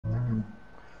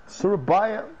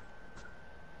Surabaya.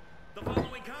 The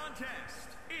following contest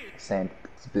is St.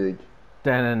 Petersburg.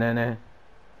 Da-na-na-na.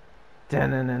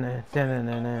 Da-na-na-na.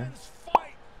 Da-na-na-na.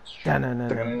 Da-na-na-na.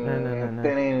 Da-na-na-na.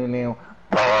 Refill,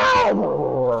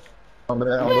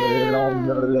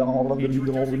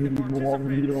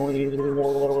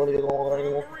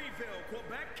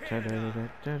 Quebec, Canada,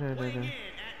 weighing in at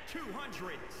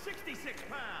 266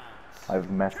 pounds.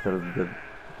 I've mastered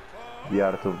the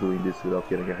art of doing this without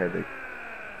getting a headache.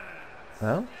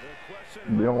 Huh?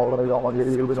 Não,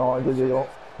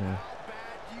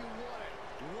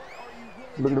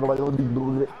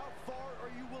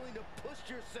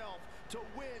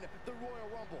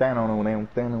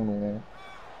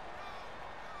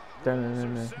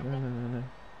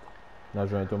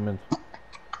 João, é teu momento.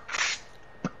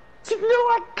 Se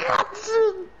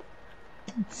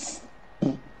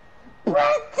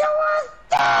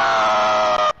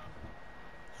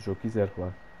o jogo quiser,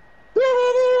 claro.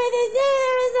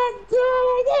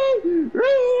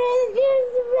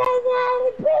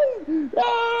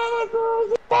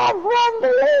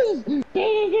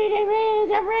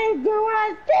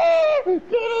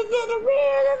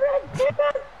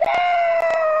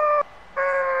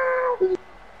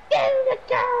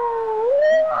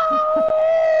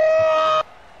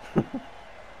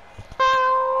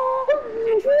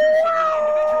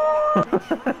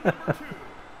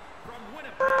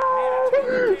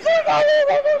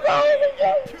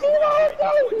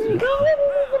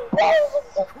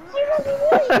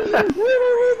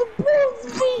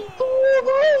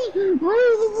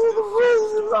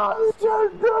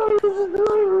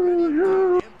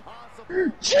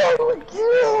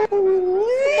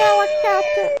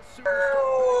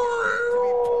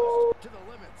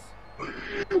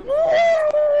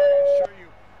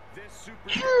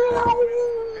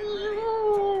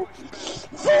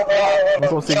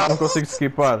 Não consigo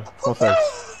skipar. Consegue.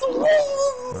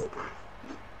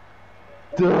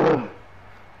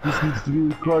 This needs to be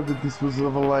recorded. This was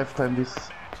of a lifetime. This.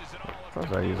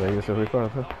 Já ia ser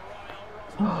recorde.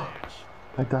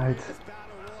 I died.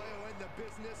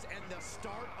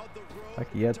 Tá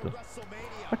quieto.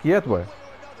 Tá quieto, ué.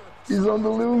 He's on the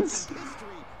loose.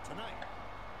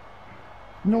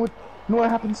 You know what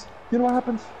happens? You know what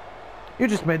happens? You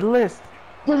just made the list.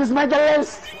 You just made the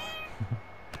list.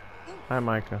 Hi,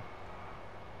 Micah.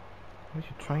 What are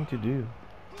you trying to do?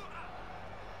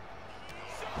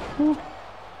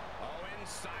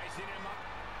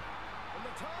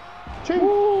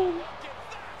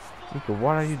 Micah,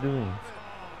 what are you doing?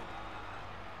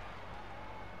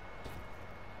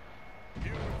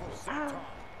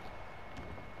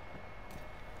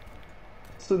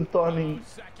 Santoni.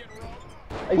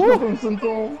 Aí está com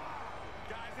Santon.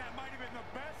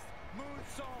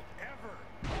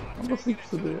 Não consigo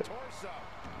perceber.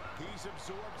 He's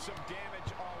absorbed some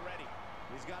damage already.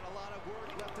 He's got a lot of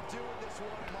work left to do in this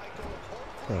one, Michael.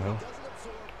 Hopefully he doesn't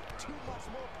absorb too much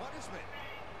more punishment.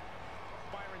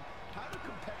 Byron, how do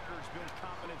competitors build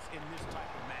confidence in this type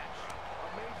of match? A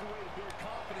major way to build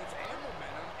confidence and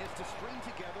momentum is to string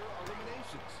together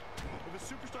eliminations. If a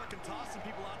superstar can toss some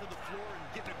people out to the floor and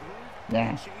get in a groove, it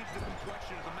can change the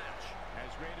complexion of the match. As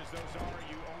great as those are,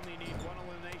 you only need one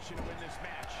elimination to win this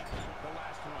match. The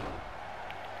last one.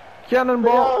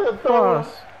 Cannonball!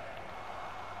 Pass!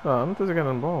 Ah, não tens a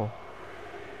cannonball.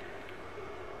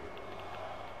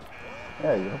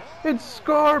 It's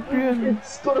Scorpion!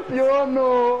 It's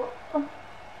Scorpiono!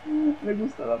 Me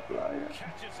gusta la playa.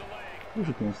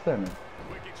 Hoje tem um stamina.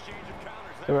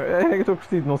 É que estou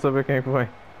curtido de não saber quem é que vai.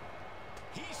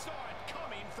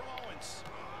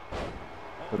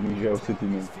 Para mim já é o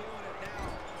sentimento.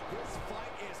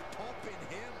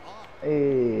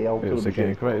 É eu sei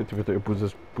quem é que vai. Tipo, eu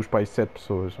pus para aí 7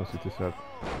 pessoas no sítio certo.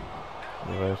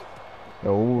 O resto é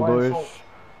o 1, o 2,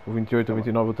 o 28, o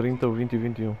 29, o 30, o 20 e o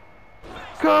 21.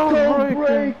 Code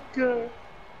Breaker!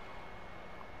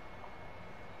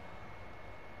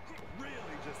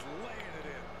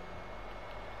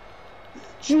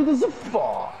 Judas a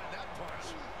fuck!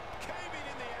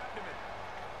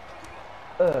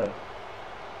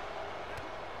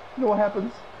 You know what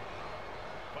happens?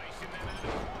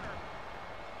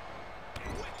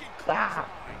 Ah!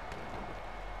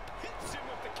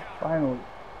 Finally.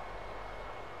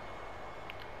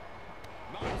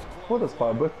 Foda-se,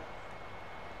 pá, but...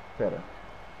 Espera.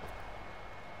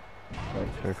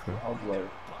 Outlier.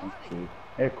 Ok.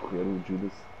 É correr o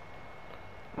Judas.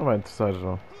 Não vai interessar,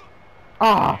 João.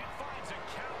 Ah!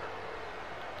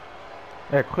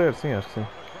 É correr, sim, acho que sim.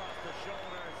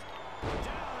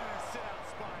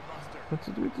 What's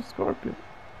to do with the Scorpion?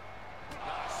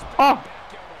 Ah!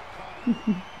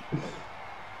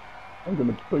 I'm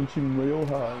gonna punch him real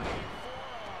hard.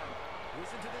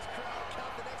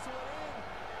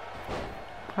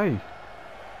 Ai.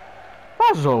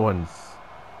 Faz Owens.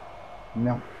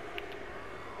 Não.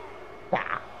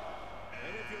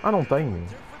 Ah, não tem.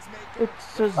 It's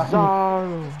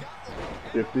Cesaro.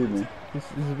 Perdi, né? He's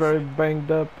very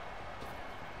banged up.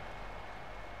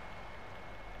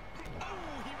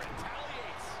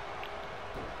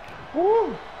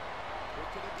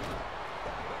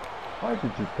 Why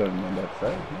did you turn on that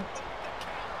side, né?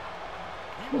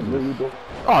 Não, eu dou.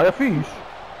 Ah, é fixe.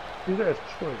 Fizeste,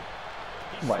 foi.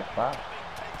 Vai, pá.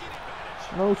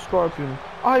 No Scorpion.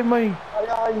 Ai, mãe. Ai,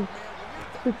 ai.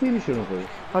 Foi finisher, não foi?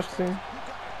 Acho que sim.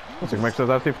 Não sei como é que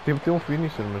Cesaro teve tempo de ter um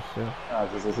finisher, mas... Às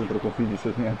vezes ele entra com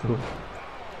finisher, nem à toa.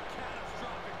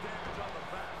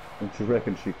 Don't you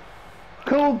reckon, Chico?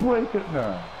 Cold breaker!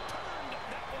 Não.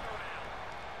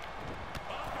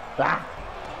 Ah!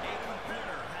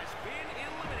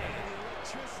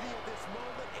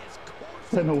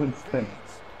 Você não understand.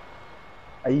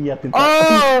 Aí ia tentar.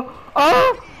 Olha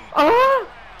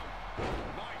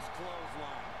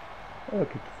o que é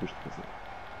que tu foste fazer.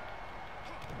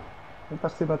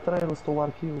 Tentaste ser batreiro, stole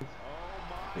our kills.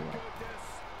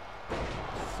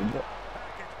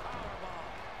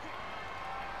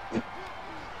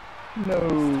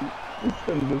 No, it's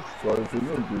been this Scorpion,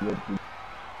 don't do that.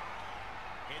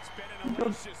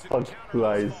 Don't fuck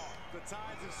Christ.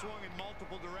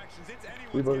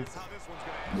 Reverse.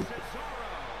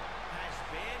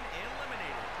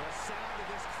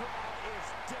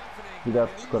 Cuidado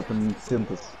que o Scorpion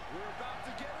senta-se.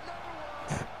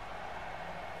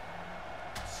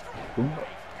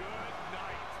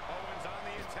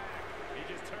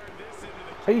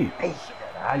 Ei! Ai,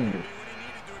 caralho!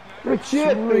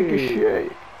 Ricochet!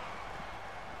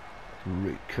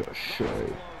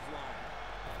 Ricochet!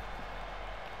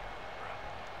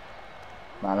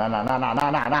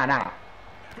 Nah.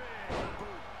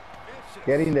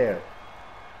 Get in there.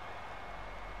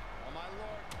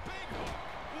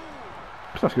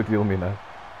 Mas acho que eu te ia eliminar.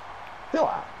 Sei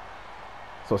lá.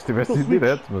 Só se tivesse ido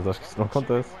direto, mas acho que isso não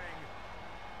acontece.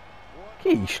 Que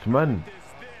é isto, mano?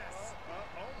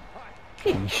 Que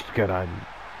é isto, caralho?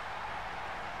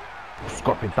 O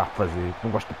Scorpion está a fazer,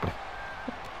 não gosto de perder.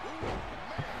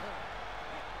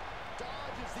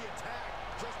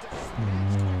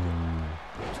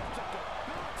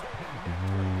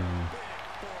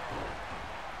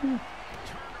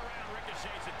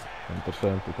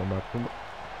 Interessante, o combate.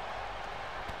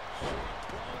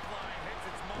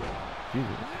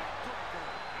 Jesus.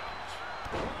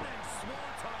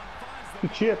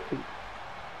 Que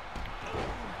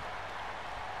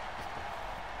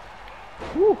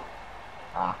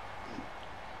Ah.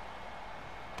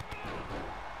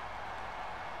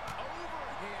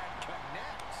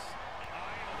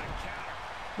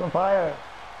 On fire.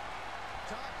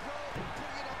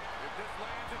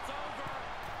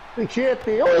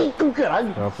 Pichete. Oi, que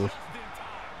caralho. Ah, pois.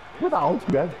 Vai dar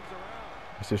alto, gajo.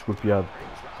 Vai ser escorpiado.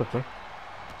 Só foi.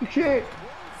 Pichete.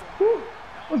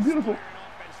 What's beautiful.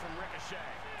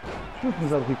 Vamos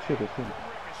começar o Ricochet assim.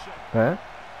 É?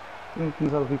 Vamos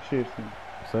começar o Ricochet assim.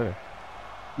 Sério?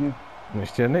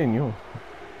 Neste ano nenhum.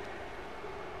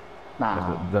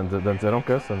 Não. Antes era um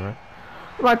caça, não é?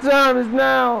 My time is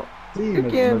now! Sim, You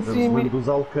can't mas see eu me! lembro de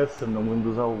usar o custom, não lembro de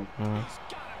usar o...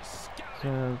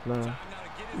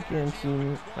 You can't see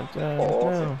me! My time is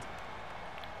now!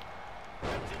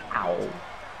 Au!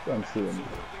 Vamos ser.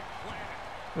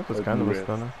 Eu estou secando, você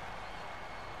está, né?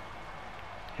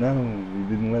 Não, you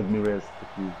didn't let me rest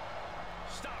aqui.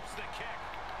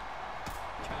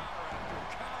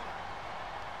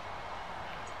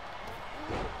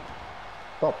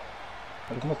 Top!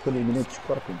 Mas como é que eu eliminei de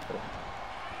Scorpion, cara?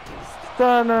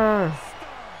 Stunner!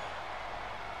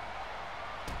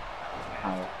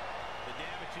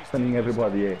 Stunning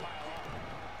everybody, yeah.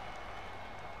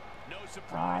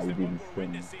 He didn't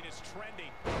stun me.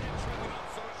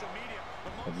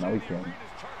 But now he can.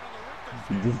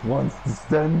 He just wants to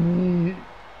stun me.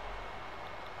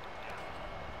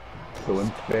 So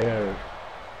unfair.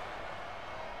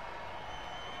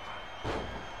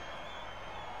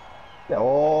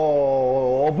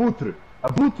 Oh, abutre!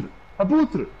 Abutre!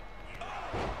 Abutre!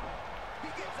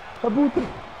 Abutre!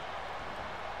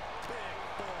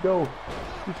 Go!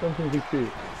 Do something, Victor.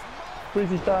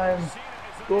 Crazy time!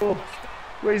 Go!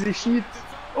 Crazy shit!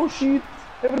 Oh shit!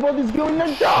 Everybody's going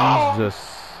and Jesus!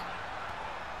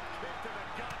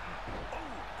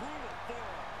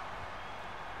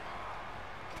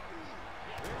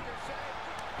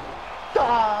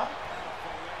 Tá!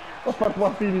 Faz parte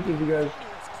do finisher do gajo.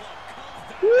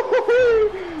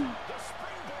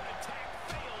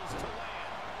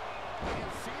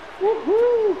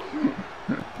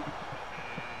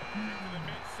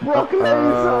 Brock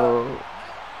Lesnar! Oh,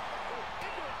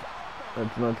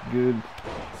 that's not good.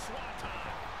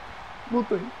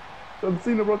 Lutem! John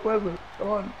Cena, Brock Lesnar, come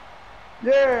on!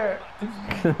 Yeah!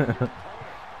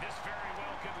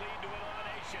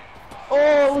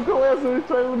 Oh, look at Lesnar, he's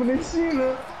trying to eliminate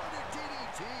Cena!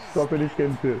 Só que eles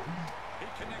querem ter.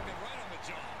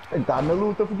 Ele tá na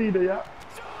luta fodida, já.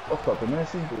 Oh, só não é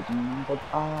assim, puto. Não pode.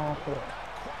 Ah, pera.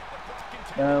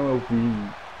 Não, eu vi.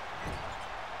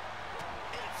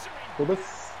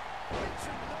 Foda-se.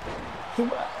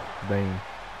 Bem.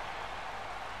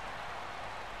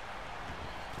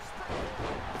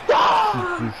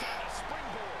 Jesus.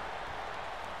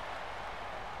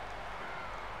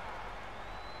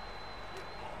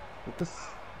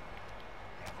 Foda-se.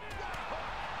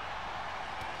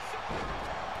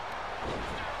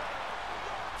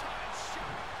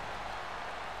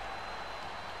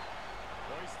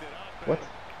 What?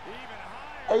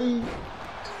 Hey!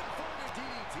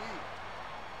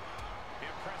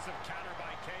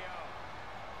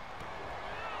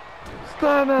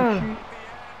 Stunner!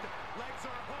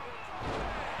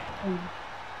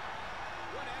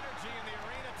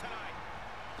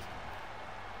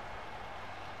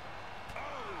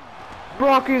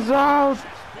 Brock is out!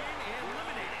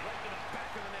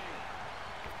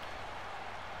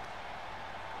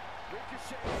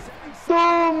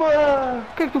 Toma!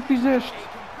 O que é que tu fizeste?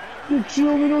 O que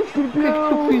eliminou o O que é que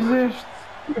escorpião? tu fizeste?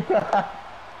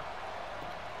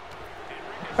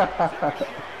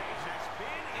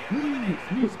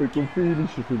 Foi com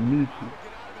finish, foi bonito.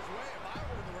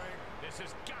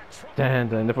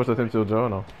 Ainda foste a tempo de ser o Joe ou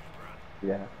não?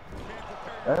 Yeah.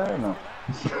 Ah, não.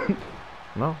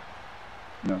 Não?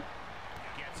 Não.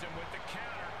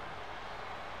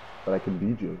 But I can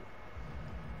be Joe.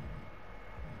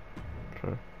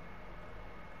 Sure.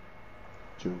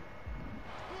 Joe.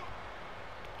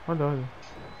 Olha, olha.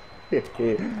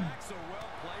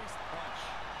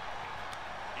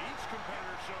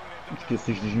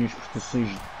 Esqueces das minhas prestações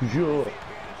de jogo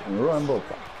no Rumble,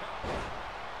 pá.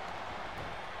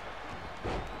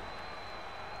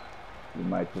 You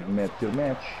might have met your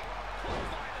match.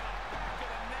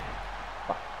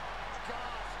 Pá.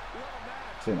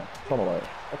 Cena, toma lá.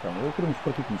 Ok, eu quero-me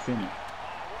partir com cena.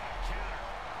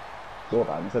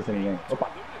 Porra, não sei se é ninguém. Opa!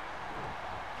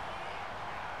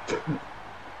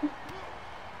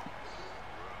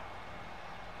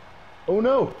 Oh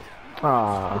no!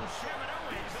 Ah!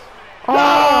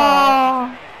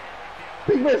 Ah!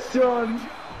 Big Miss John!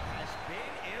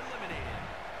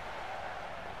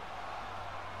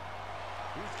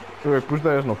 Eu é que pus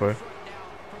 10, não foi?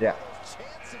 Yeah.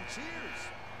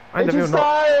 Ainda vi o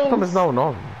 9. Então, mas não o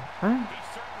 9. Hã?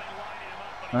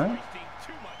 Hã?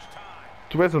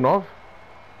 Tu és o 9?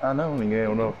 Ah não, ninguém é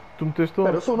o 9. Tu meteste o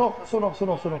Espera, 11. eu sou o 9, sou o 9, sou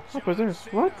o 9, sou o 9. Ah, pois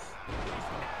é. What?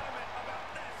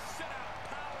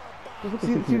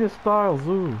 Tira Styles,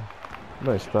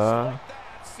 Não está.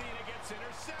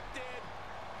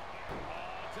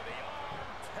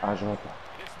 Ah, Jota.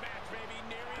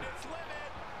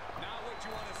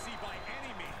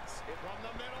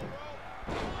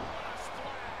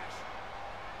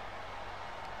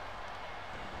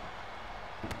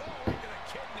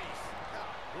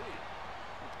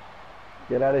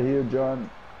 Get out of here, John.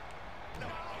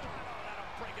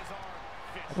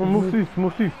 Move this.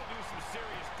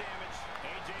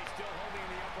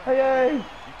 Hey, hey!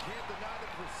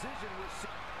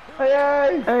 Hey,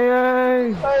 hey!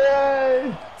 Ei! Hey,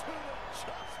 hey!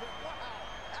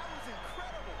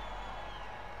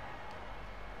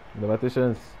 Ainda vai ter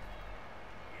chance.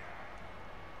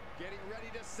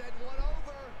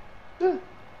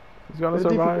 He's gonna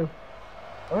survive.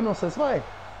 Eu não sei se vai.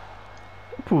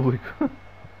 O público.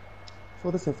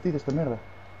 Foda-se, é fedida esta merda.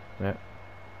 É.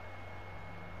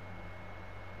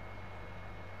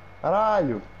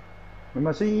 Caralho! Mesmo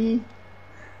assim,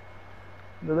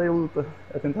 ainda dei a luta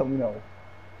a tentar eliminá-lo.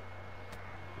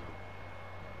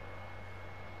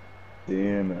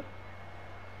 Cena.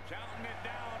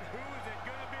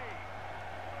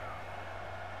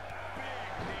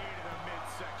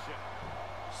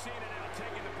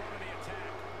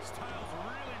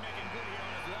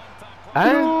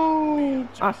 Hã?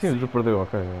 Ah, sim, o Drew perdeu,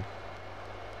 ok.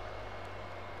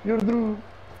 You're Drew.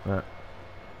 É.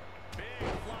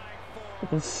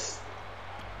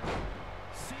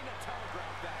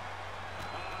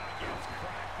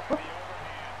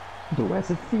 Drew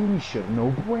has a finisher,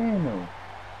 no bueno.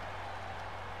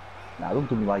 Nah, don't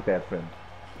do me like that, friend.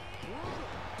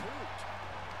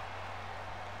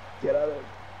 Get out of it.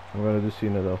 Agora do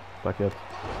Cena, dele. Está quieto.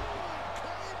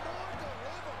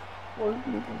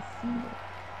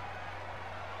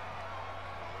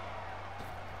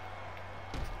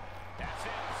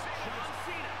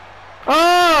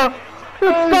 Ah!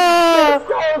 Eu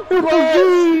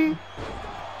fugi!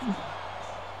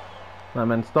 Não,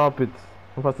 man, stop it.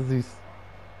 Não faças isso.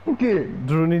 O quê?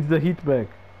 Drew needs the hit back.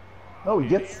 Oh, he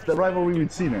gets the rivalry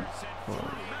with Cena.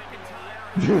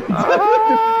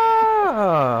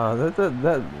 Ah!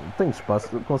 Tem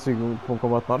espaço. Consigo com um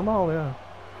combate normal, yeah.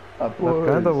 Ah, That pois.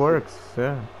 kinda works,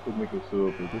 yeah. Como é que eu sou?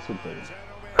 Eu sou pego.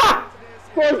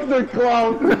 Fuck the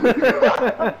clown!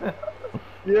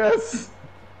 Yes!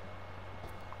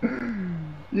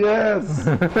 Yes!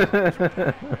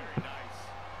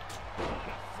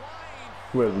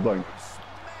 Tu és o Dunk.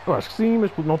 Eu acho que sim,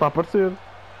 mas não está a aparecer.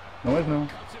 Não és não.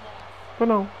 Ou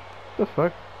não? What the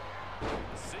fuck?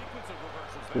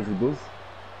 Tu és o 12?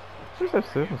 Isso deve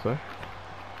ser, não sei.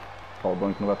 Pá, o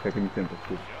Dunk não vai ficar com 80,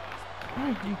 desculpa.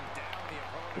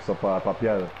 É só para a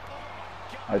piada.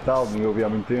 Aí tal, não ouvi há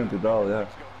muito tempo e tal, já.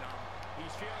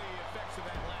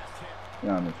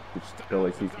 Ah, mas ele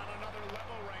aqui.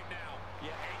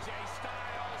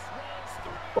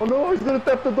 Oh no, he's gonna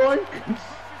tap the Dunk!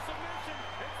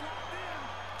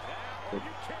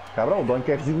 Cabrão, o Dunk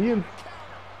é resiliente.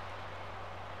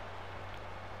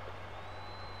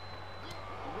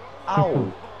 Au!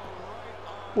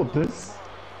 Puta-se!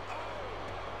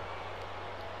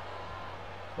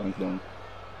 Dunk.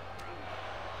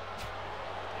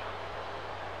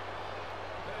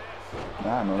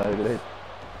 Ah, não dá direito.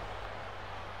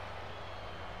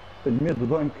 Tenho medo do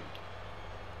Dunk.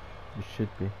 You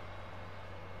should be.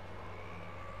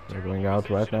 They're going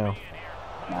out right now.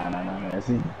 Não, é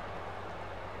assim.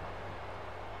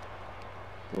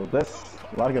 Foda-se,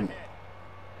 larga-me.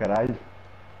 Caralho.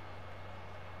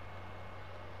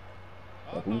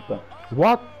 Tá puta.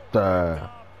 What the?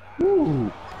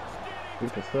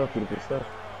 Tira passar.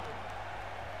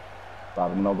 Tá,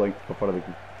 vou mandar o Dunk para fora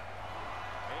daqui.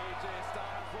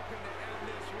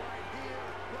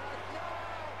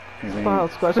 Pá,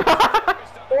 os quais...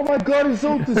 Oh my god, he's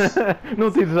Otis!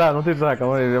 Não tires já,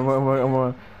 calma aí. É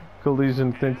uma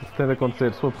collision que tem de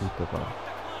acontecer. Sua puta, pá.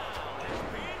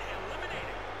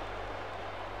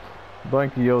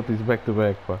 Dunk e Otis back to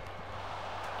back, pá.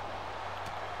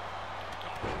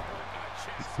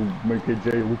 To make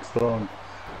AJ look strong.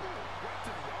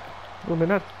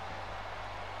 Eliminar.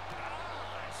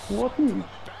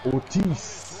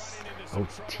 Otis!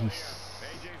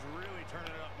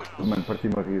 Mano,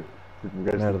 parti-me a rir. Tipo, o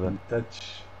gajo Merda.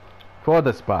 touch.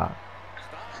 Foda-se, pá.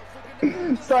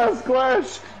 Stars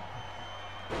Clash!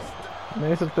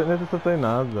 Nem acertei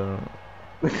nada.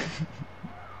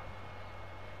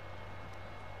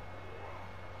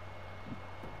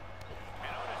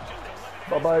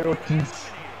 Bye bye,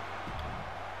 Otis.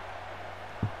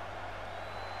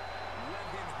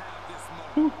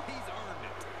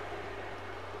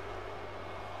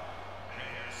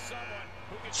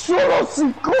 Solo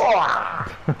 5!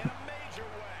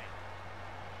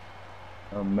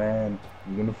 Oh man,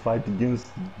 I'm gonna fight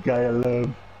against the guy I love.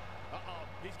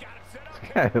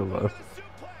 I love.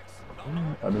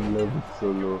 I'm in love with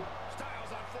Solo.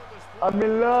 I'm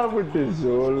in love with this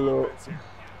Solo.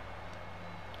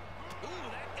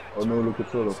 Oh no, look at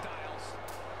Solo.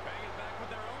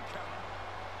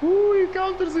 Ooh, he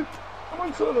counters it. Come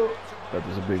on, Solo. That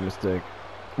was a big mistake.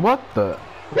 What the?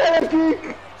 Better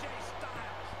kick.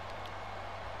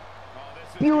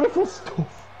 Beautiful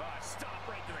stuff.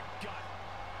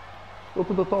 Go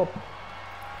to the top.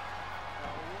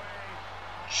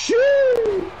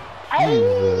 Shoo!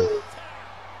 Jesus.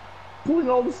 Pulling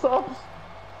all the stops.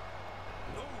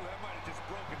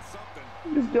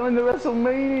 He's going to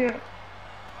WrestleMania.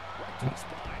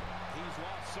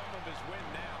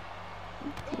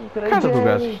 Cara do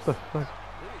gajo. What the fuck?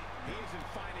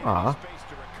 Ah.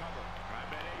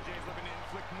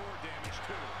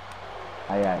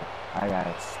 Ai.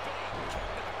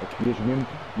 Aqui mesmo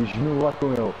lá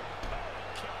com ele.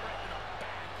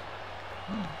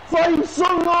 Vai,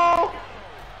 Solo!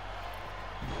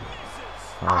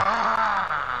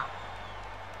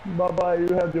 Bye bye,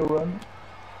 you had your run.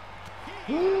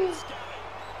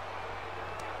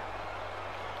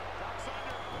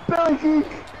 Belly kick!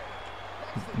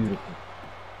 Beautiful.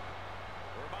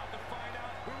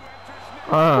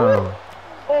 Ah.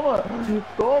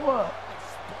 Toma!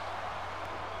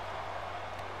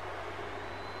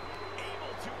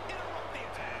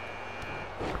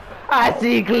 I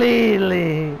see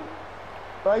clearly.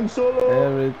 Vai, Solo!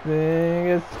 Everything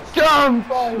is jump.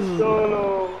 Vai,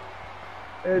 Solo!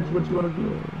 Edge, what you wanna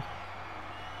do?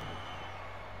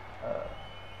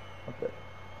 Okay.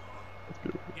 Let's go.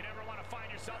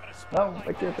 Não,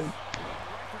 aqui eu tenho.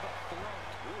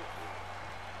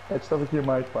 Edge estava aqui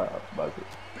mais para baixo.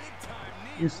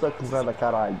 Isso está correndo a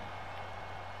caralho.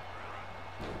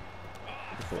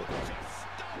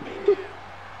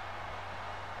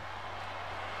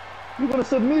 You gonna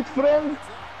submit, friend?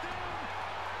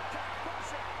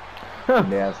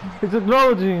 Yes. He's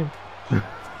acknowledging him.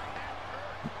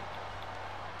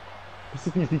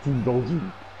 Precipite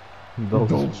indulging.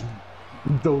 Indulge.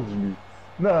 Indulge me.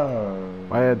 No.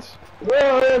 Vai, Eds.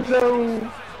 Oh,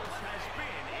 Edson.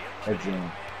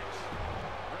 Edson.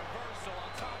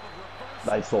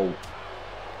 Dai sol.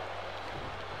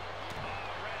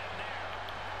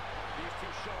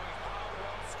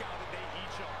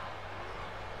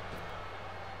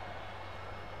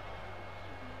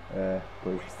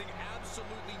 Pois.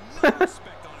 Absolutely no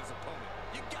respect on his opponent.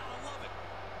 You gotta love it.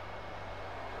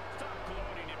 Stop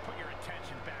gloating and put your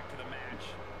attention back to the match.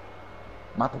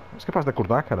 Mata. És capaz de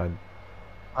acordar, caralho.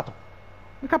 Mata.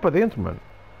 Vem cá para dentro, mano.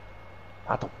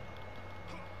 Mata.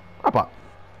 Ah pá.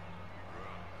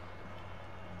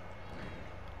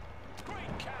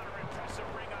 Great counter, impressive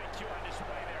ring IQ on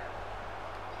display there.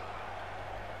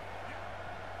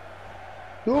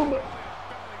 Toma.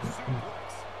 Belly suplex.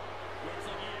 Looks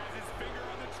like he has his finger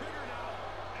on the trigger now.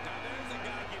 Now there's a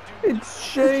guy you do. It's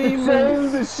shame.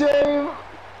 The shame.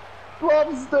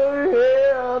 Lobster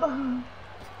head.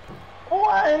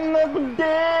 Wind up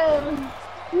again.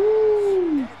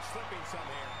 Woo. Slipping some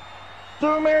here.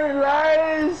 Too many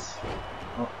lies.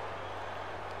 Oh.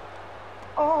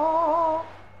 Oh.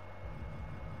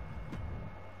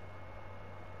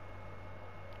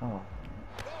 Oh,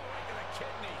 right to the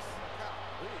kidneys.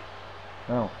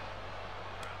 No.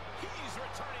 He's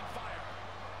returning fire.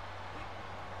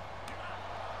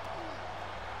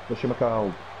 Deixa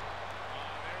Macau.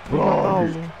 Brog.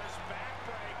 His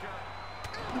backbreaker.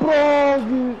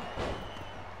 Brog.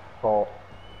 Oh.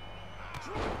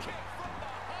 Drop kick from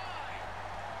behind.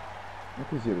 Não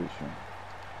quis dizer isso.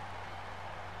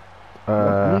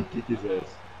 Uh, Que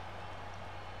quisesse.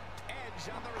 Edge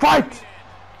on the Fight! receiving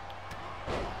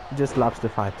end. just loves the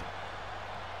fight.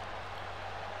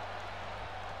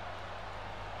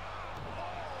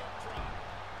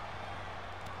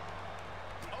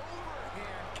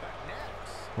 Overhand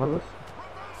connects. What?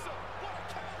 Reversal. What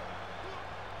a counter.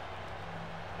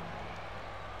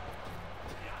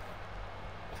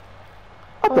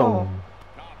 Então.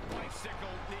 Top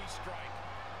bicycle knee strike.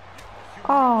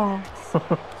 Ah.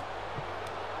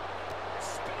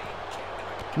 Spinning kick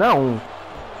to the Não.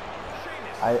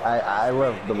 I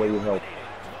love the way you help.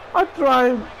 I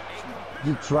tried.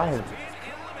 You tried.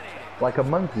 Like a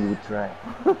monkey you would try.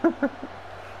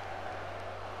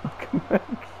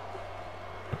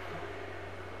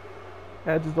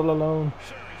 Edge is all alone.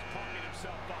 sure he's pumping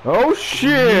himself up. Oh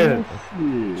shit!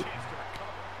 Shit.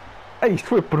 Ei, isto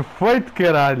foi perfeito,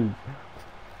 caralho.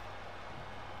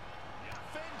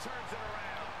 Finn turns it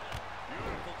around.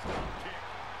 Beautiful drop kick.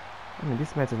 I mean,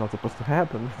 this match is not supposed to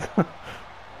happen. Look at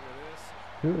this.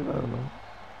 I don't know.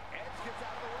 Edge gets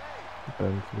out of the way.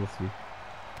 Depende, we'll see.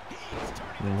 He's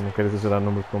turning Não quero exagerar o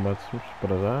número de combates, mas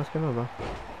para já acho que ainda dá.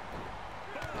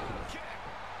 kick.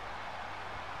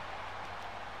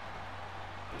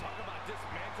 Talk about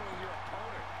dismantling your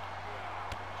opponent.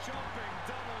 Jumping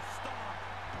double stomp.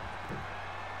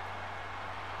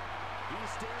 He's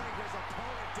staring his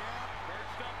opponent down.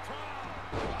 Perched up top.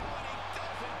 Oh, and he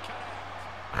doesn't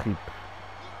connect. Rip.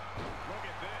 Look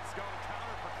at this, going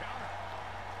counter for counter.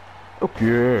 O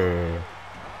quê?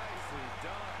 Nicely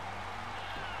done.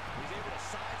 He's able to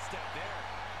sidestep there.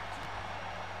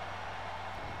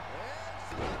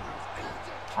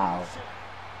 Ow.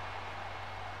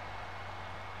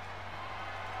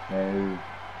 No.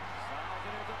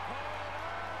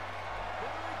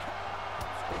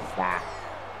 Ah.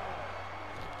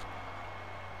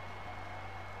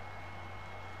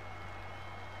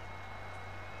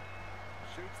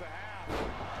 Shoots the half.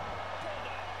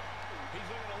 He's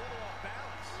looking a little off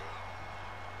balance.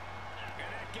 And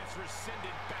that gets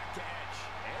rescinded back to Edge.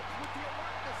 Edge with the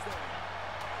alertness there.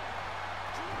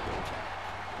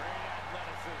 Great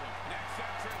athleticism. Next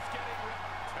entrance getting ready.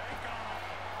 Take off.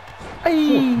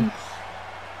 Ai!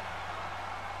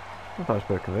 Não estava a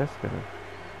esperar que desse, cara.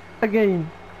 Again!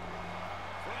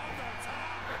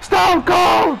 Stone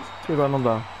Cold! E agora não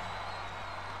dá.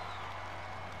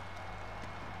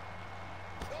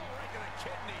 Oh, right to the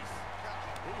kidneys.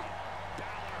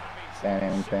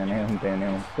 Penam, penam,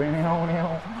 penam, penam,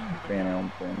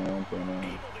 penam, penam, penam.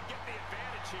 Able to get the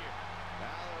advantage here.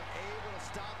 Balor able to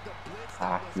stop the blitz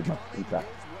Ah, that que was coming puta.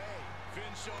 his way.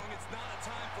 Finn showing it's not a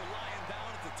time for lying down,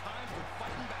 it's a time for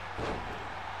fighting back.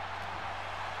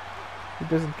 He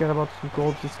doesn't care about Stone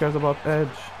Cold, he just cares about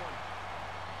Edge.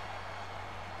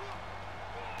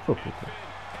 So puta. Finn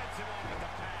heads him off at the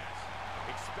pass.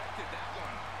 Expected that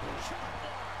one. Sharp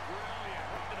block. Brilliant.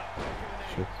 Right to the back of the neck.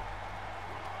 Shit.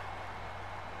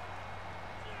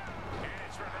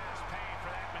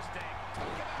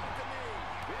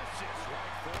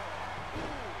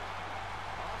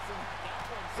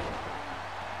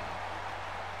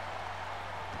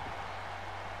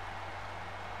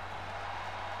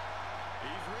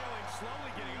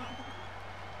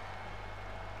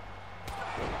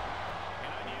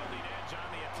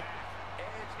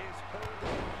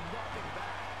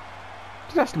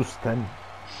 Fizeste-lhe o stun?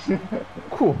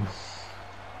 Como?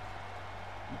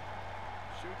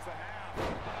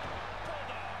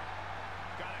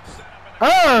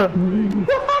 Ah!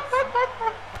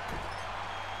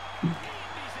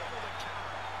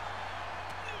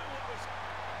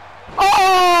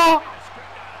 Oh!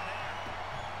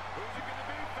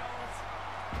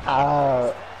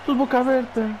 Ah! Tudo boca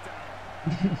aberta.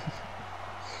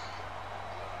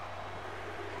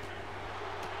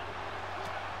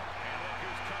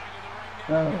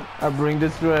 Não. I bring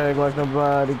this drag like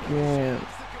nobody can.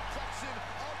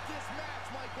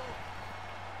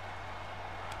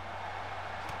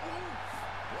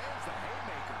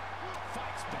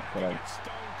 Caralho.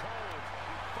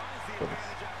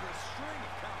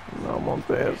 Não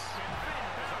acontece.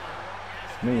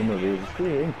 Meu Deus, isto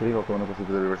é incrível como eu não consigo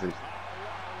fazer reverse isto.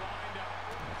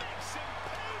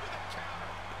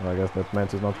 I guess that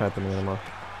match is not happening anymore.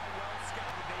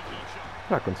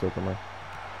 Já aconteceu também.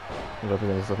 Já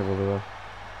fizemos essa rivalidade.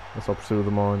 É só por ser o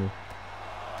demónio.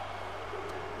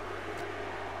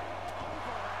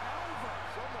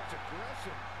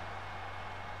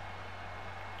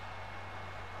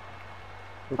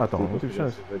 Ah, então, não tive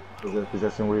chance.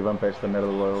 Fizesse um revamp a esta merda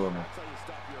do Loyola, mano.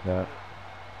 Yeah.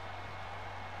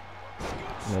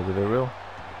 Maybe they will.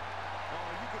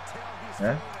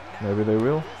 É? Maybe they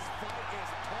will.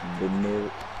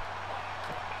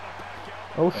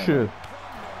 Oh shit.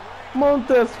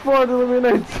 Montez Ford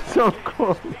eliminates Stone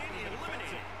Cold.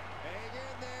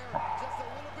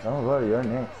 Não, agora, you're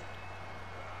next.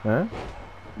 Hã?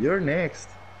 You're next.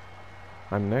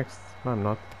 I'm next? No, I'm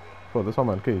not. Foda-se, oh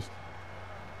mano, que é isto?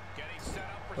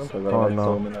 Pronto, agora Oh, vai não.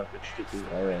 só eliminar para destituir.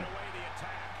 Ah, é.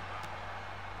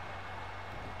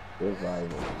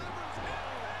 Revival.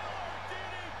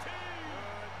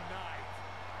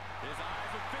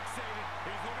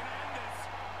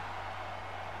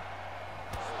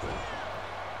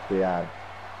 Piada.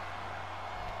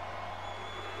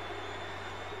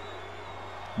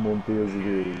 Montes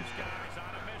e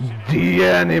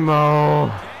The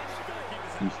Animal!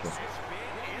 isto.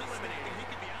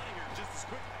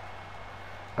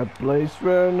 A place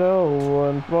where no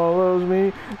one follows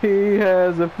me. He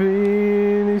has a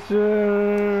finisher.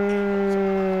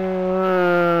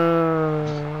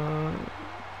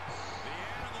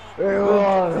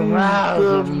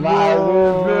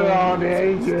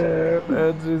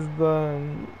 Edge is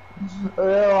done.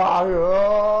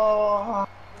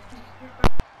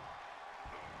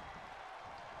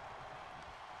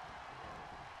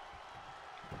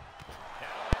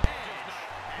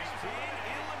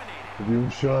 Vi um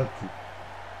shot.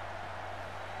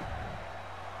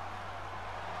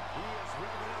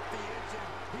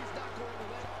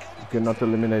 You cannot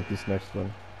eliminate this next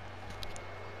one.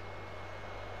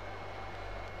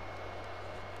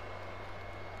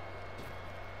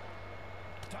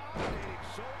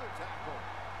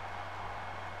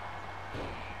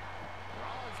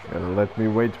 Let me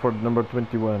wait for number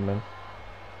 21, man.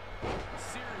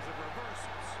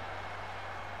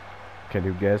 Can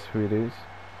you guess who it is?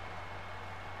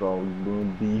 Paulo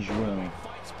de João.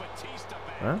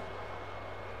 Huh?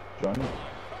 Johnny?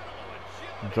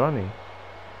 Johnny?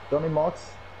 Johnny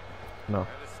Mox? Não.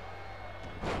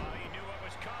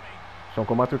 Isto é um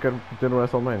combate que eu quero ter no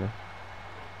WrestleMania.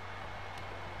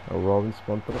 É o Rollins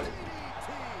contra...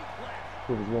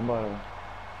 Todos bombaram.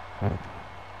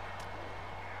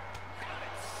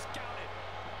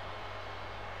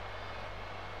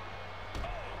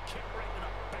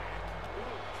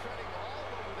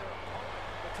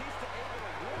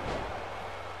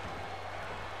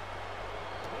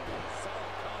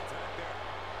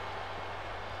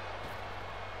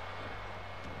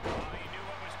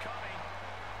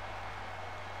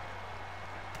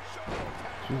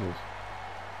 Jesus.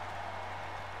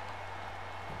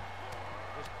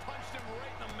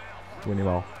 O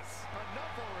animal.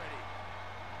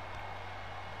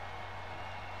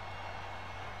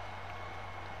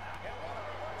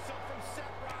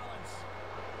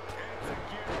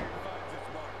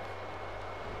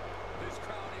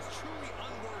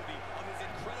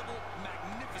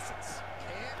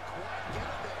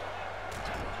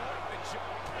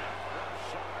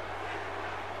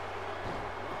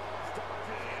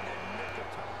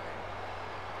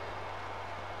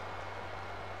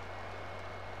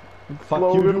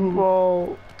 Fuck you,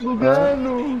 Paul.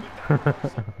 Lugano!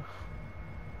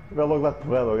 Vai logo dar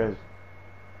porrada ao gajo.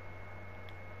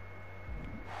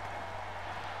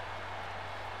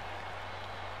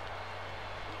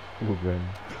 Lugano.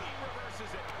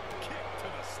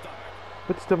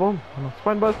 But isto é bom.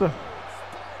 Spinebuster.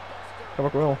 Acaba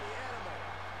com ele.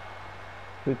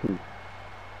 Foi tu.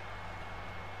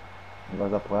 Não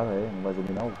vais dar porrada, é? Não vais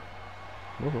eliminá-lo?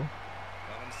 Uhum.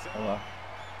 Olha lá.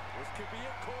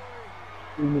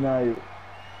 Eliminai-o.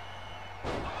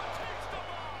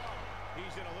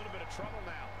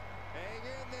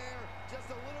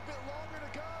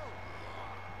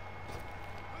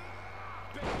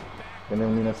 É na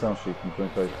eliminação, Chico, muito bem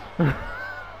feito.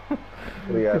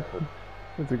 Obrigado.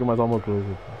 Vou dizer mais alguma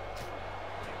coisa.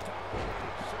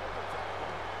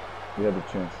 You had the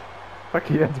chance. Está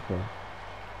quieto, pá.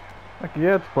 Está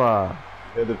quieto, pá.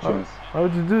 You had the chance. How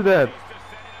would you do that?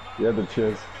 You had the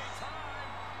chance.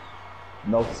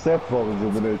 Now Seth Rollins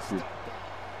eliminates you.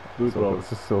 Do it, Rollins.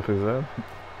 Se ele fizer,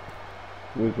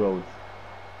 Do it, Rollins.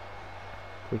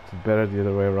 it's better the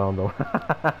other way around though.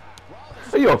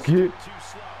 Aí, ó, que...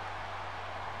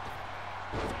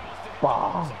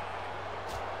 Pá!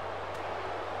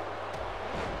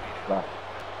 Tá.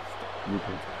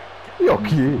 E ó,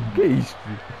 que é isto?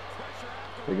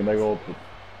 Tem que dar golpe.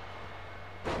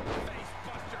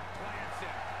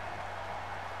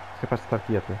 Capaz de estar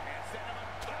quieto.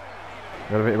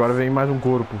 Agora vem mais um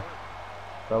corpo.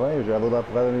 Está bem, eu já vou dar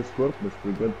porrada nesse corpo, mas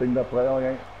por enquanto tenho que dar porrada a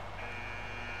alguém.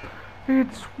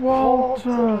 It's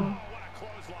Walter!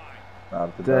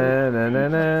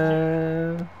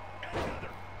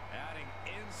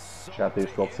 Chato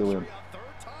este golpe silente.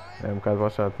 É um bocado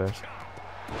baixado até.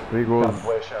 Perigoso.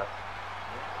 Chato, é chato.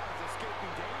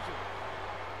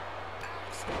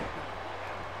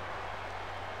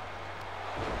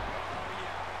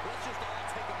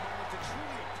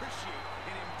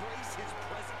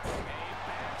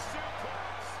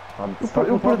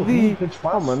 Eu perdi.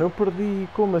 Oh mano, eu perdi.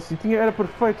 Como assim? Era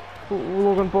perfeito. O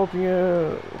Logan Paul tinha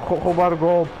roubar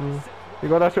golpe. E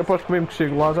agora aposto que mesmo que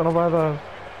chego lá já não vai dar.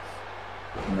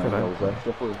 Não, já usei,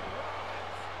 já foi.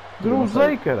 Eu não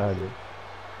usei, caralho.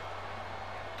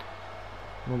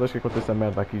 Não deixa que aconteça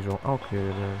merda aqui, João. Ah, ok.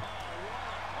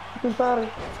 Vou tentar.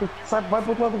 Sai, vai para o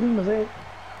outro lado do ringue, mas é.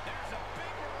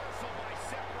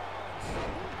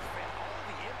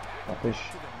 Ah,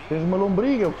 tens uma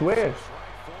lombriga, o que tu és.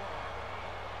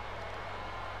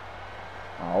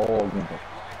 Limpa.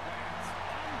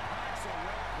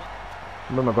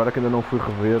 Mesmo agora que ainda não fui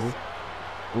rever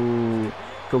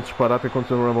aquele disparate que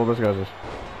aconteceu no Rumble das Gajas.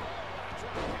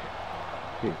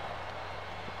 Okay.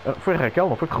 Foi a Raquel,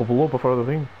 não foi que rebolou para fora do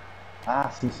ringue? Ah,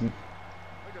 sim.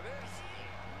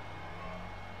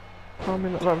 Oh,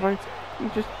 vai.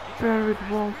 You just buried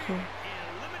Walter.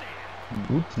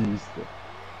 Butista.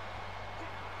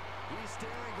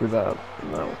 Cuidado,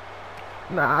 não.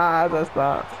 Já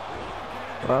está.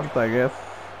 Pronto, I guess.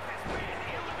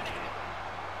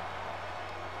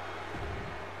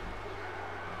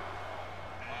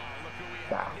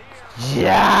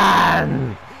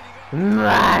 John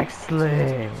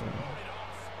Maxley.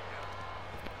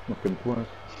 Não ficamos com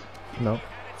antes. Não.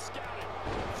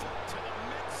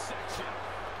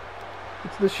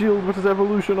 It's the Shield versus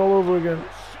Evolution all over again.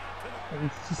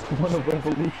 It's just one of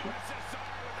Evolution.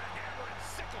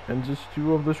 And just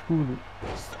two of the escudo.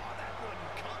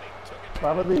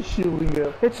 Para de shielding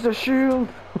up. It's the Shield!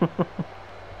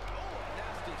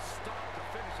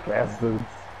 Bastards.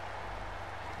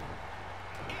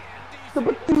 The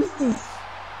Batistas!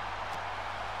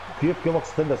 O quê? Porque logo se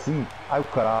estando assim? Ai o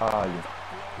caralho.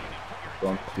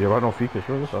 Pronto. E agora não fica,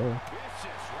 show, sabe?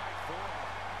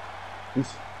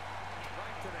 Isso.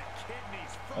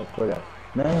 Olha.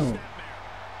 Não.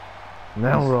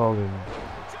 Não, Rollins.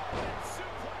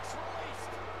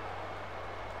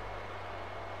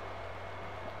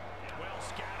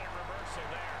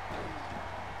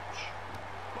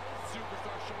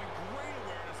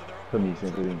 Para mim, sem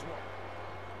bocadinho.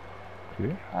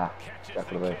 Quê? Ah, já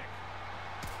acordei.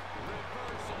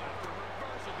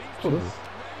 Foda-se.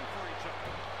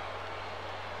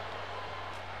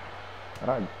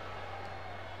 Caralho.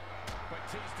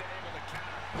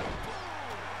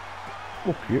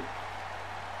 O quê?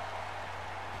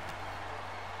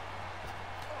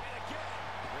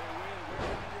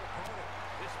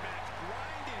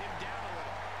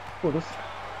 Foda-se.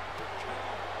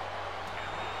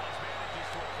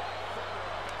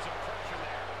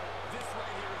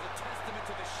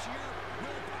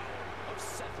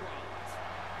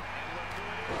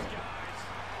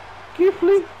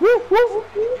 Kifley!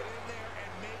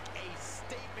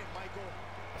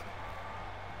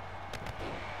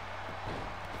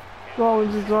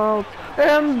 Rollins is out.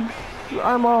 And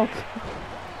I'm out.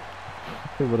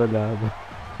 Foi baralhado.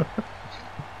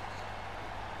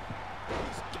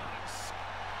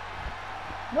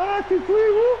 Ah, que foi!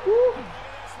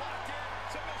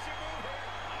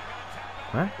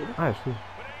 És tu.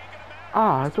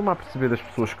 Estou-me a perceber das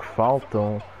pessoas que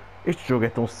faltam. Este jogo é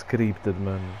tão scripted,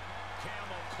 mano.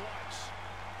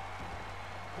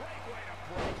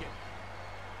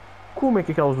 Como é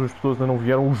que aquelas duas pessoas ainda não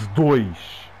vieram os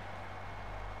dois?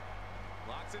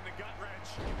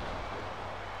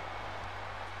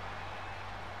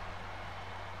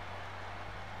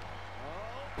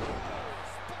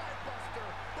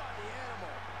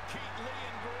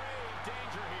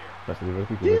 Está-se a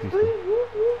divertir com o Batista.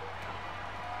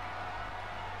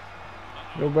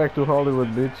 Go back to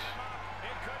Hollywood, bitch.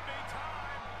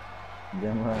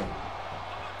 Damn right.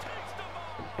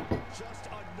 Just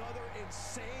another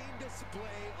insane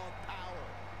display of power.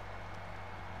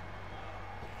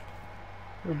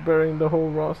 You're burying the whole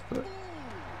roster.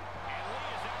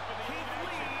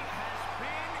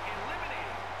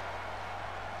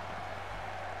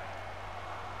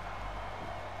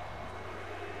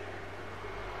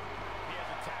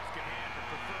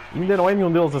 Ainda não é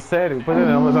nenhum deles a sério. Pois é,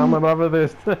 não, mas já me lembrava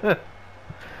deste.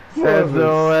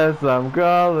 SOS, I'm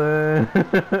calling.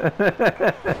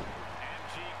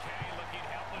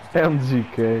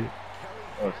 MGK.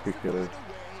 Acho que aquele.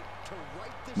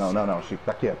 Não, não, não, Chico,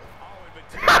 está quieto.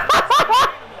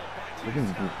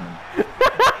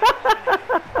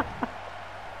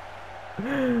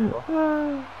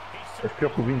 És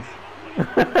pior que o Vince.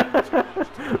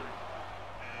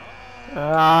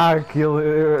 Ah, aquilo.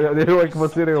 Eu é que vou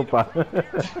ser eu, pá.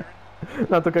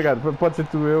 Não, estou cagado. Pode ser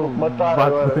tu, eu. Vou matar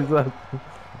agora. Exato.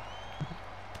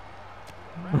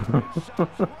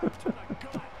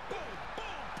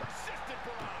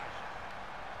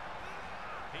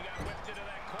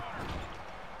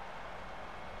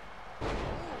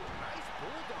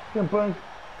 Campanha.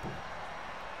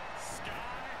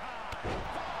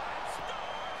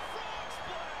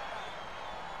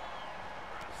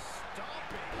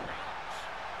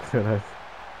 Caralho.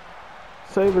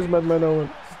 Save us, Madman Owen.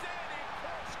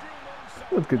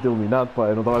 Eu queria ter eliminado, pá.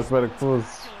 Eu não estava à espera que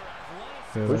fosse.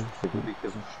 Pois, por que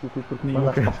és um estúpido porque me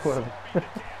mandaste para fora.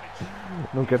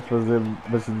 Não quero fazer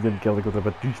bastante de Kelly contra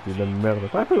Batista e dando merda.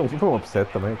 Pá, foi um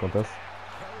upset também, acontece.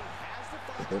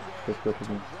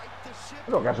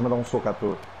 Olha o gajo me dá um soco à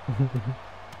toa.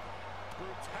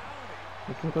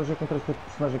 Eu que nunca joguei contra este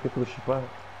personagem que é tudo a chipar.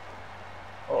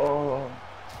 Oh,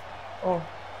 oh.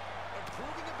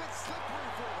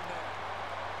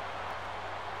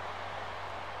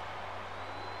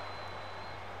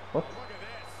 What?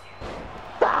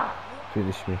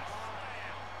 Finish me.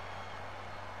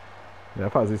 Já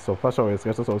faz isso, faz só esse,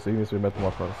 gasta só assim e se mete-me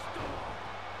lá fora.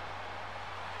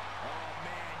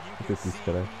 O que é isso,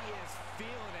 caralho?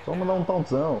 Só mandar um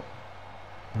tauntzão.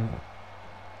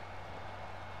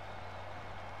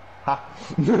 Ha!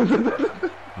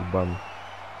 Bam.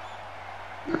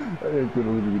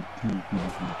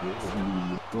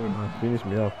 Finish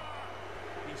me up.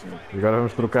 E agora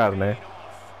vamos trocar, né?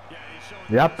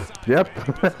 Yap, yap.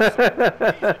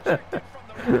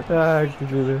 Ai, que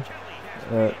vida.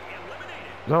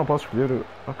 Já não posso escolher.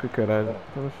 Oh, que caralho.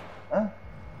 Hã?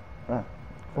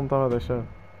 Como estava a deixar?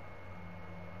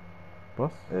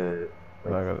 Posso?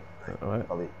 Vai agora. Vai.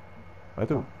 Ali. Vai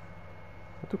tu.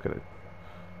 Vai tu, caralho.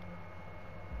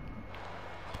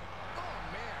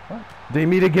 They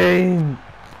meet again!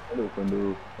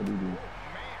 Quando.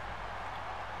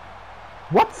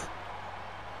 What?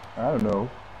 I don't know.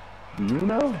 Do you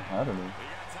know? I don't know.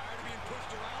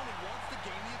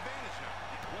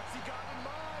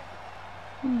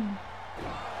 And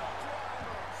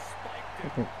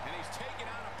he's taken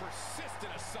on a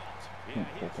persistent assault. Yeah,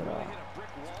 he has really hit a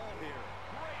brick wall here.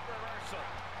 Great reversal.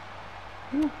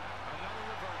 Another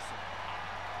reversal.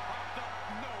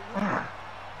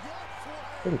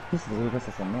 É difícil fazer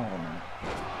essa merda, mano.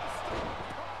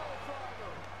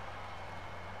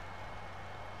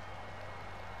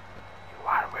 You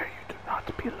are where you do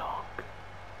not belong.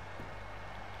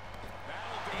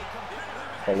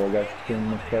 Olha o gajo que tem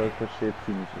uma character cheia de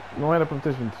finishes. Não era para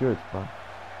meteres 28, pá.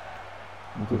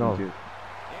 29.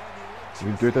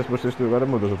 28 é suposto tu agora,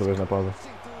 mudas outra vez na pausa.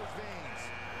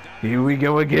 Here we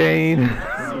go again!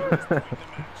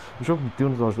 O jogo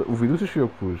meteu-nos aos... O vídeo foi eu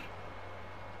que pus.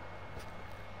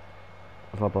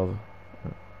 Faz lá a pausa.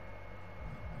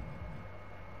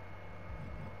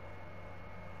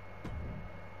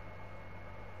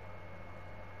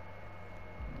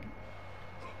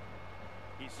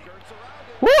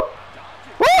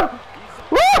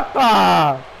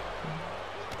 Ah!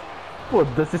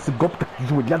 Foda-se, esse golpe tá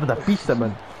desmolhado da pista,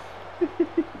 mano.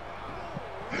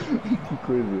 Que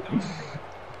coisa.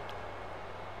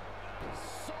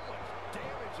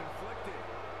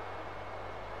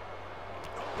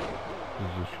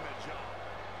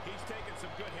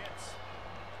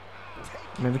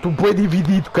 Mano, eu tô bué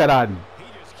dividido, caralho.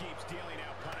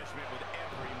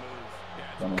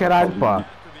 Caralho, pá.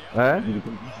 É?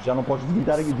 Já não podes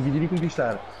dividir e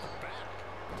conquistar.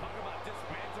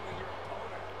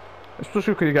 As pessoas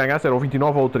que eu queria ganhar eram o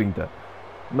 29 ou o 30.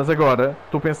 Mas agora,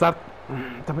 estou a pensar...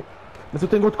 Também... Mas eu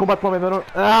tenho outro combate para o meio.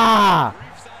 Ah!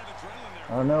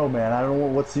 I don't know, man. I don't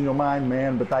know what's in your mind,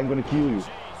 man, but I'm gonna kill you.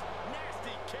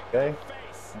 Okay?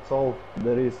 That's all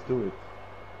there is to it.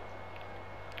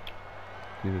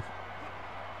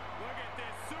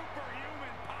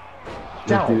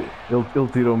 Ele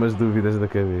tirou umas dúvidas da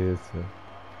cabeça.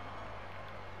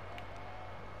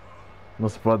 Não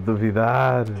se pode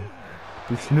duvidar.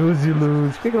 O snooze e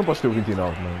lose. Porquê que não podes ter o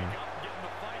 29, mano?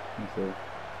 Não sei.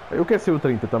 Eu quero ser o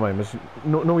 30 também, mas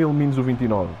não elimines o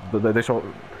 29. Deixa-o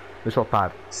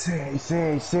estar. Isso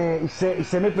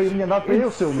é meio para ele andar para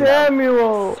eu, seu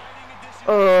Samuel!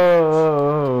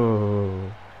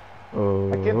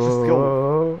 I can't just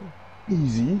go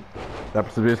easy. Já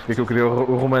percebeste porque é que eu queria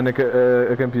o Romano a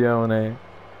campeão, né?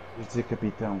 Vou dizer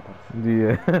capitão, pá.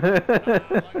 Dia.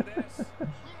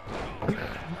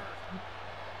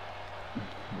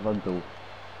 Levanta-o.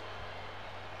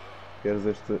 Queres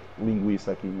esta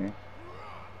linguiça aqui, né?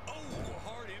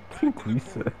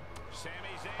 Linguiça?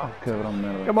 Ah, cabrão de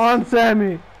merda. Come on,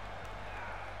 Sammy!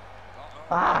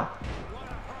 Ah!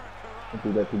 Don't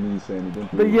do that to me, Sammy.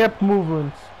 Don't do The it. yep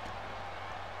movement.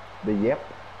 The yep?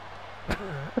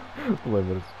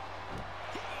 Lembra-se.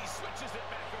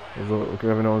 O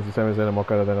Kevin Owens e o Sami Zayn é uma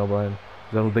cara da Daniel Bryan.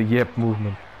 Fizeram o The Yep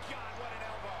Movement.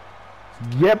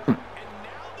 Yep!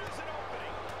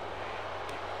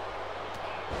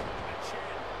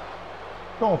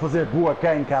 Estão a fazer boa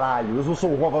quem, caralho? Eu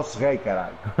sou o vosso rei,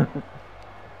 caralho.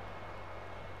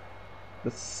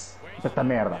 Esta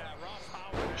merda.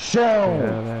 Chão!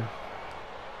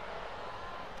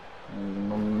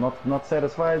 Not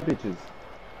satisfied, bitches.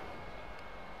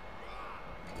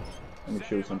 Let me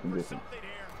show you something different.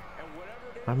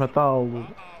 Vai matá-lo.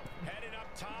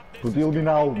 Podia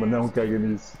eliminá-lo, mas não caga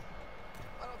nisso.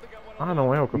 Ah,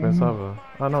 não é o que eu pensava.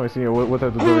 Ah, não, é sim, o outro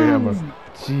é do Joey Hammer.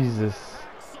 Jesus.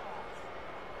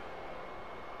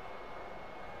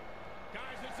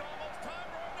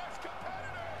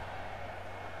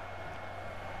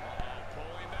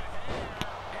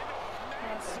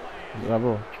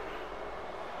 Bravo.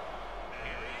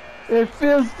 It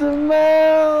feels the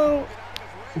mel.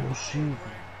 Oh shit.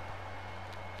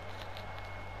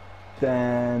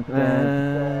 Tan,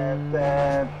 tan, tan,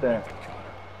 tan, tan.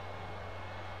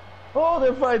 Oh,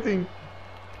 they're fighting.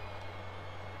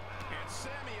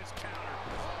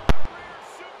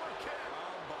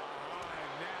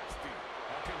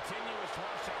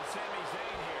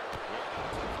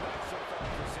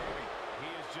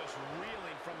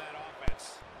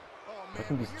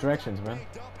 Fucking distractions, man.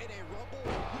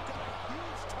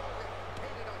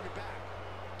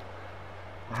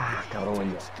 Ah, cabrão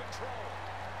ainda.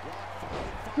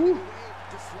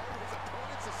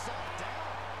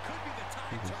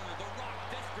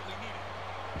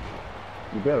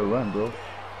 You better run, bro.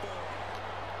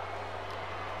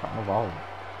 Não vale.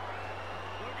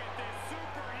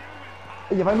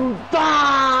 Ele vai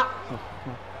lutar!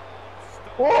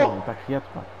 Oh! Tá quieto,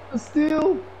 pá.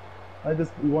 Still!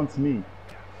 He wants me.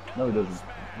 No, he doesn't.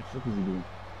 What is he doing?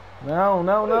 Não.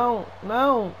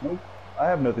 Nope. I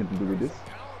have nothing to do with this.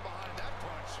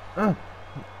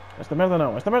 Esta merda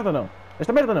não. I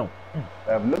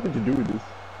have nothing to do with this.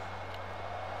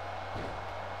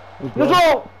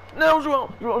 Não, João!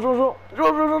 João!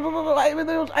 Ai, meu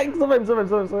Deus! Ai, que salvei-me!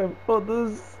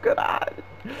 Foda-se, caralho!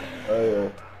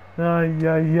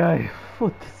 Ai,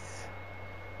 foda-se!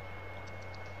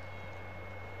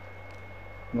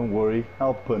 Don't worry,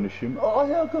 I'll punish him. Oh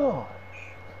my gosh!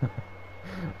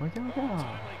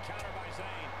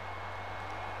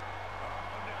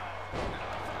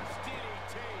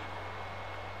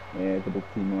 Yeah, double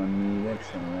team on me,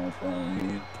 that's right on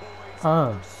me.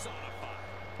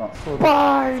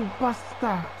 Pai,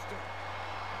 basta!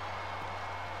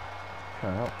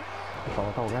 Caralho, vou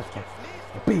matar o gajo, pá.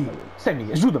 Pi,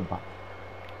 Sammy, ajuda-me, pá!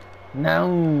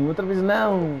 Não, outra vez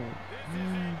não!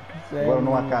 Agora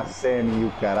não há cá Sammy e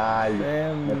o caralho.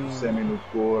 Sammy. É pro Sammy no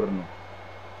corno.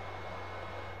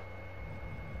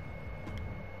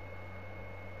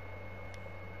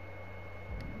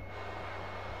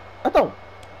 Então!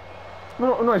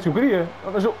 Não é isso que eu queria.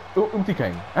 Mas eu meti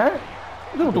quem? Hã?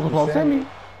 Eu não estou a controlar o Sammy.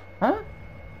 Hã?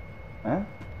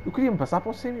 Eu queria me passar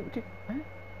para o Sammy. O quê?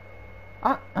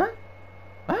 Hã?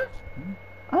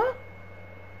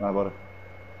 Vai, bora.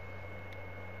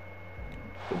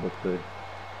 Eu botei.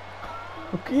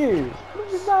 O quê? Não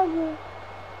fiz nada.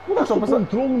 Não só passar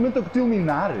controle no momento a te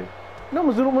eliminar. Não,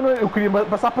 mas eu queria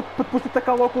passar para depois te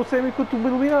atacar logo com o Sammy quando tu me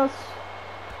eliminasses.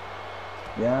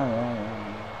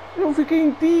 Eu fiquei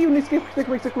em ti, eu nem sequer percebi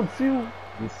como é que isso aconteceu.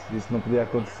 Isso não podia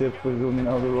acontecer depois de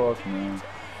eliminar o The Rock, não é?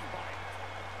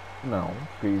 Não,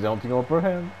 porque eles não tinham upper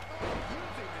hand.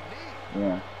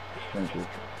 Yeah, thank you.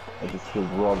 I just feel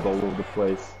robbed all over the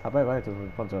place. Ah, vai,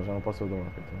 pronto, já não posso ser o The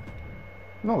Rock então.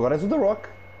 Não, agora és o The Rock.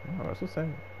 Não, agora sou Sam.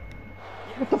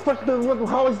 What the fuck?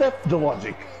 How is that the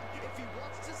logic? If he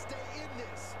wants to stay in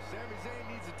this, Sami Zayn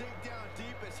needs to dig down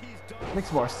deep as he's done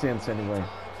Makes more sense anyway. times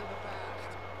in the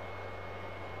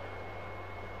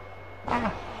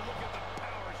past. Look at the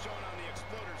power shown on the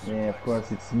exploder Yeah, of suplex.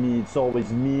 course it's me. It's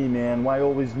always me, man. Why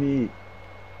always me?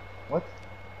 What?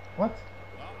 What?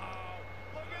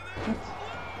 What?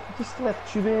 I just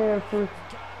left you there for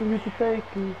you to take.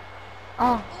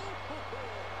 Ah!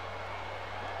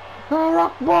 No,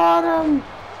 rock bottom!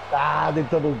 Ah, they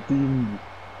double teamed.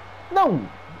 Não!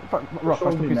 Rock,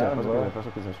 faz o que quiser, Show me, faz o que man, quiser, faz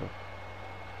o que quiser, só.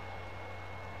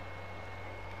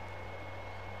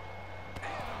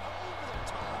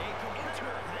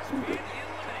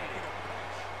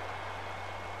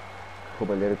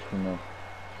 Roubalheira de final.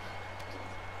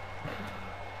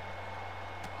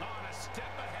 On a step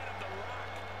ahead of the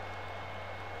Rock.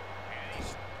 And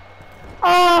he's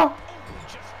Ah!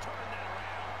 just turned that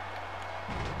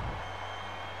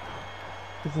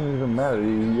around. Doesn't even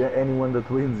matter. Anyone that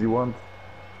wins, you want.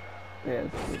 Yes.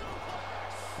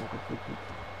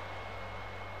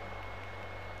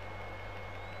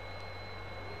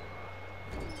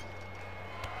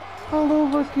 All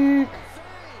over kick!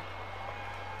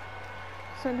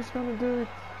 Sammy's gonna do it.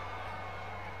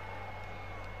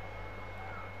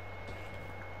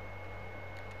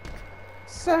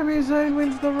 Sami Zayn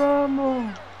wins the Rumble!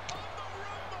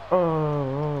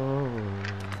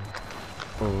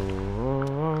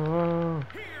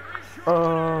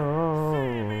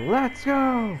 Oh, let's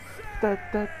go! Da,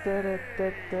 da, da, da,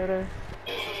 da, da, da.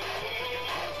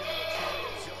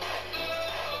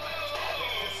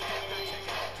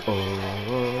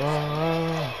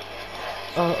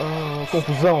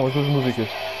 Confusão as duas músicas.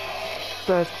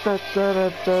 Ta, ta, ta,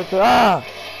 ta, ta, ta. Ah!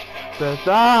 Ta,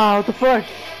 ta, what the fuck?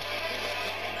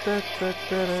 Ta, ta,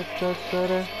 ta, ta, ta,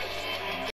 ta.